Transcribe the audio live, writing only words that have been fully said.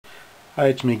Hi,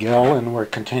 it's Miguel, and we're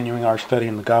continuing our study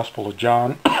in the Gospel of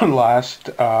John. Last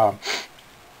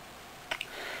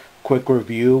quick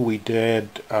review, we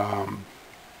did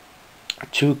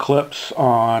two clips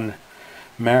on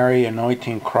Mary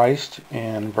anointing Christ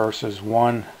in verses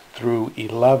 1 through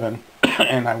 11,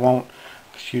 and I won't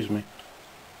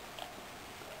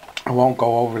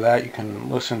go over that. You can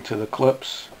listen to the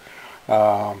clips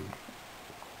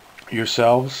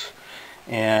yourselves.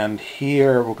 And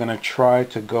here we're going to try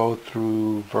to go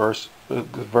through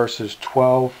verses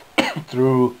 12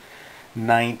 through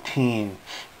 19.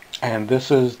 And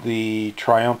this is the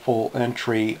triumphal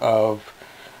entry of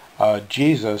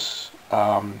Jesus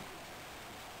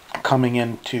coming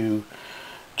into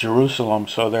Jerusalem.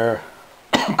 So there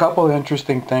are a couple of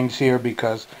interesting things here,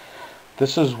 because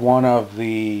this is one of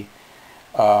the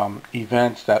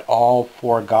events that all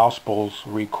four Gospels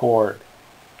record.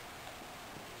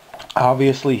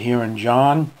 Obviously here in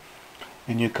John,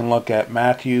 and you can look at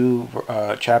Matthew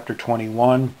chapter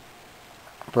 21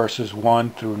 verses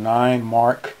 1 through 9,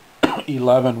 Mark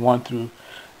 11 1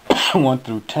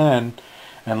 through 10,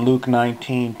 and Luke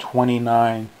 19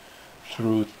 29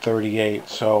 through 38.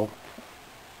 So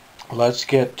let's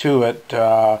get to it,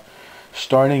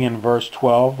 starting in verse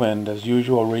 12, and as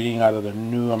usual reading out of the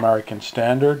New American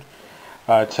Standard.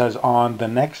 It says, "On the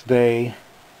next day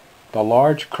the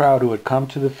large crowd who had come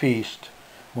to the feast,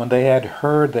 when they had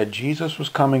heard that Jesus was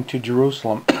coming to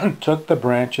Jerusalem, took the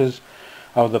branches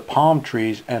of the palm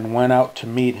trees and went out to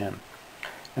meet him.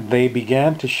 And they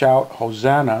began to shout,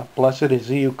 'Hosanna, blessed is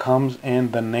he who comes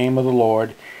in the name of the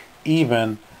Lord,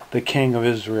 even the King of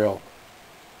Israel.'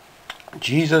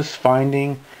 Jesus,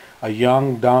 finding a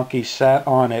young donkey, sat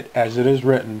on it, as it is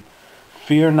written,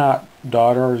 'Fear not,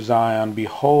 daughter of Zion,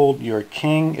 behold, your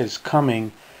king is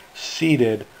coming,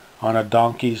 seated on a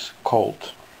donkey's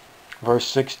colt.'" Verse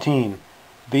 16,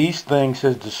 "These things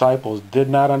his disciples did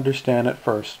not understand at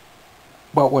first,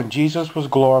 but when Jesus was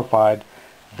glorified,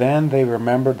 then they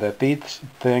remembered that these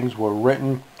things were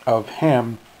written of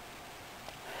him,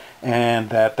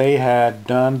 and that they had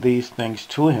done these things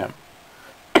to him."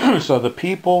 So the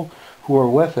people who were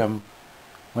with him,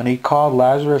 when he called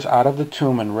Lazarus out of the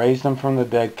tomb and raised him from the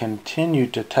dead,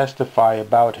 continued to testify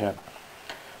about him.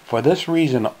 For this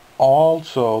reason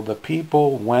also the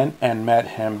people went and met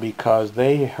him, because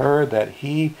they heard that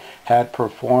he had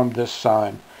performed this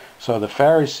sign. So the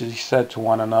Pharisees said to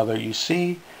one another, "You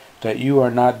see that you are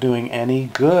not doing any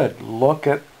good. Look,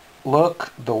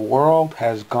 the world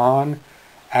has gone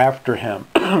after him."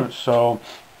 So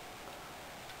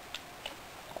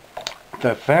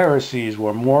the Pharisees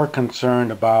were more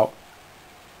concerned about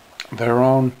their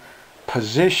own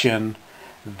position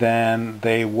than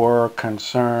they were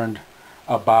concerned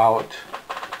about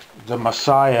the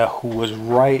Messiah who was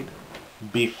right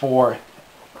before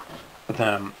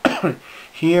them.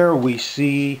 Here we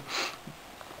see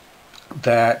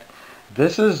that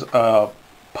this is a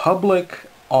public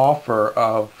offer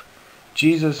of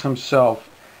Jesus himself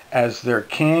as their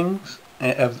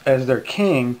as their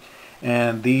king,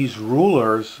 and these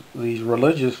rulers, these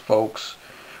religious folks,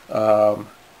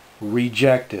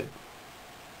 rejected.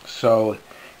 So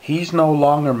he's no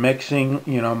longer mixing,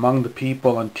 among the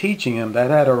people and teaching them. That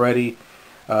had already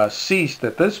ceased.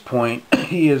 At this point,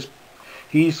 he's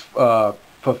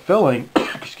fulfilling,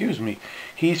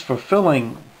 he's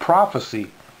fulfilling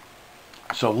prophecy.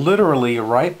 So literally,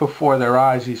 right before their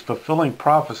eyes, he's fulfilling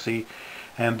prophecy,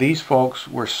 and these folks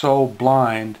were so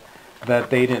blind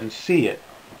that they didn't see it.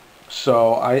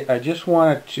 So I just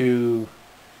wanted to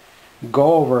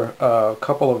go over a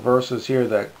couple of verses here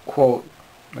that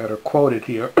are quoted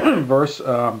here. Verse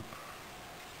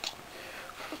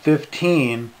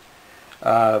 15,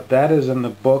 that is in the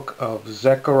book of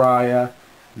Zechariah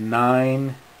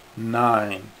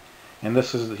 9:9, and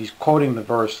he's quoting the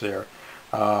verse there.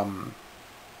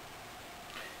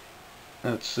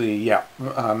 Let's see, yeah,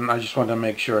 I just wanted to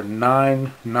make sure,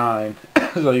 9:9.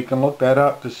 So you can look that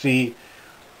up to see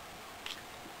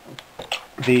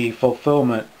the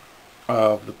fulfillment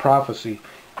of the prophecy.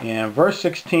 And verse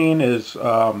 16 is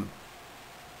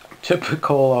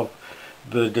typical of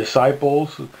the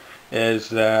disciples, is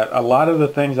that a lot of the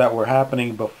things that were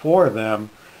happening before them,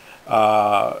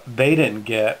 they didn't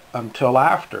get until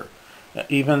after.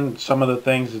 Even some of the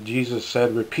things that Jesus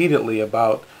said repeatedly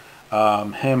about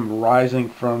him rising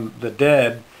from the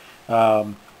dead,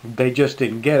 they just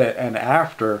didn't get it, and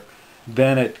after,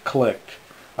 then it clicked.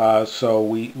 So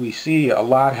we see a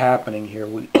lot happening here.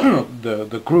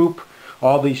 The group,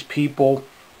 all these people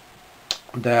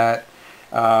that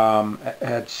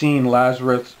had seen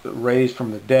Lazarus raised from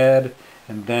the dead,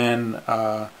 and then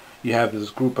you have this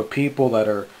group of people that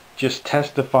are just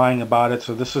testifying about it.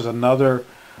 So this is another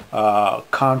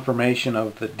confirmation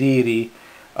of the deity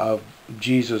of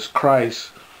Jesus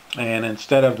Christ. And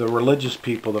instead of the religious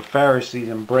people, the Pharisees,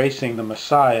 embracing the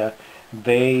Messiah,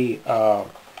 they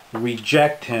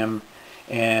reject him,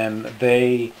 and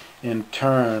they in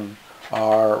turn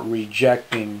are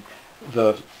rejecting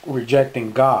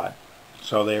God.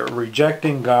 So they are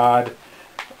rejecting God,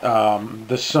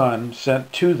 the Son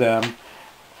sent to them.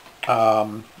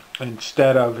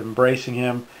 Instead of embracing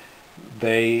him,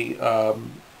 they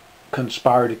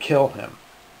conspire to kill him.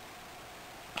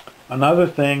 Another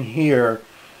thing here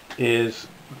is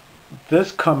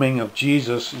this coming of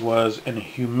Jesus was in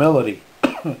humility.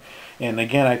 And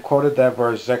again, I quoted that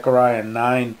verse, Zechariah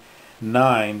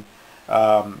 9:9.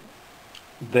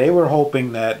 They were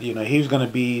hoping that he was going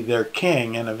to be their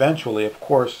king, and eventually, of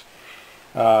course,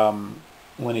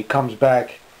 when he comes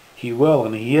back, he will,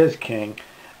 and he is king.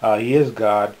 He is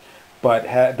God.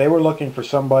 But they were looking for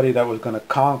somebody that was going to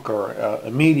conquer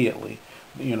immediately.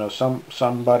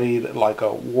 Somebody like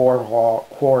a war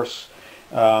horse,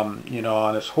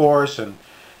 on his horse, and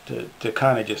to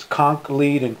kind of just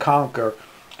lead and conquer.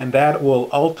 And that will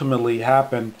ultimately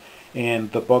happen in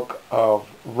the book of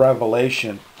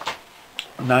Revelation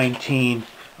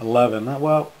 19:11.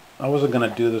 Well, I wasn't going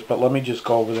to do this, but let me just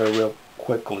go over there real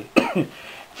quickly.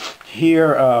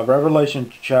 Here,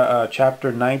 Revelation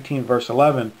chapter 19, verse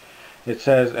 11, it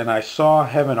says, "And I saw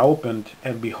heaven opened,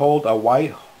 and behold, a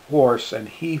white horse, and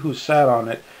he who sat on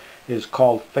it is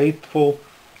called Faithful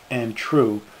and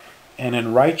True, and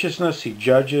in righteousness he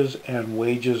judges and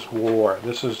wages war."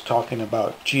 This is talking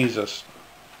about Jesus.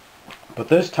 But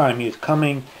this time he is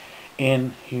coming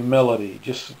in humility.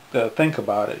 Just think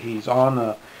about it. He's on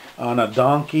a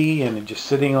donkey, and just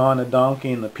sitting on a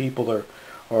donkey, and the people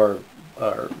are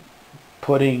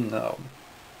putting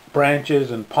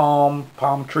branches and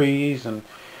palm trees, and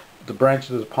the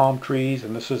branches of the palm trees,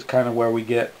 and this is kind of where we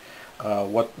get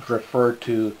what's referred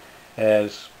to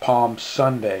as Palm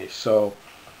Sunday. So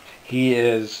he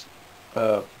is,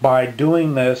 by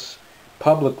doing this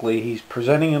publicly, he's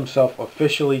presenting himself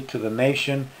officially to the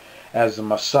nation as the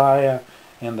Messiah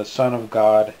and the Son of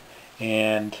God,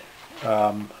 and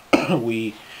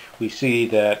we see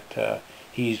that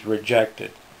he's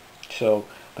rejected. So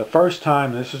the first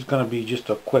time, this is going to be just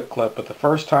a quick clip, but the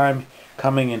first time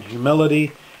coming in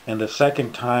humility, and the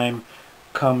second time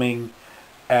coming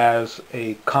as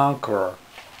a conqueror.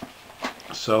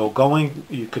 So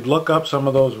you could look up some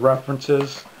of those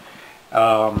references,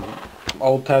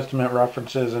 Old Testament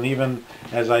references, and even,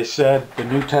 as I said, the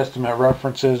New Testament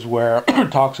references where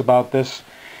it talks about this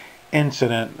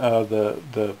incident,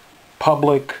 the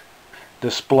public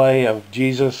display of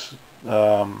Jesus.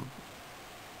 Well,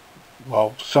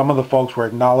 some of the folks were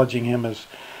acknowledging him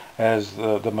as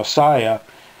the Messiah,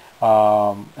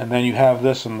 and then you have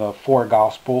this in the four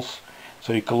Gospels.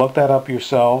 So you can look that up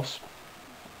yourselves.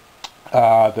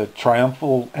 The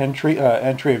triumphal entry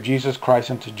of Jesus Christ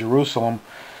into Jerusalem.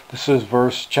 This is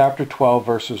chapter 12,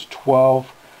 verses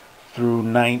 12 through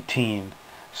 19.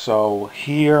 So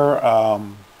here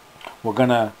we're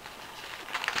gonna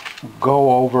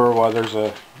go over. Well, there's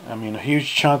a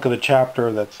huge chunk of the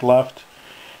chapter that's left,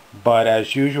 but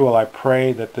as usual, I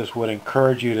pray that this would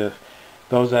encourage you to,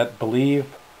 those that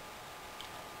believe,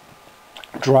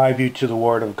 drive you to the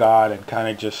Word of God, and kind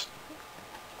of just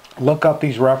look up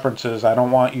these references. I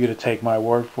don't want you to take my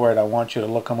word for it. I want you to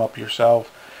look them up yourself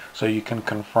so you can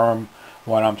confirm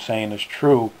what I'm saying is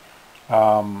true.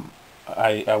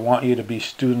 I want you to be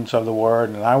students of the Word,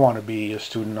 and I want to be a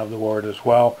student of the Word as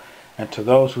well. And to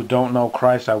those who don't know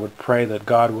Christ, I would pray that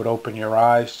God would open your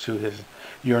eyes to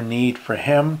your need for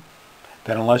Him,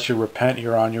 that unless you repent,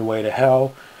 you're on your way to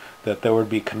hell, that there would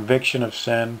be conviction of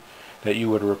sin, that you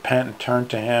would repent and turn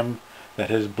to Him, that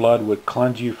His blood would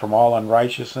cleanse you from all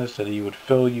unrighteousness, that He would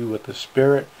fill you with the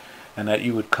Spirit, and that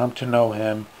you would come to know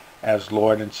Him as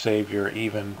Lord and Savior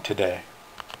even today.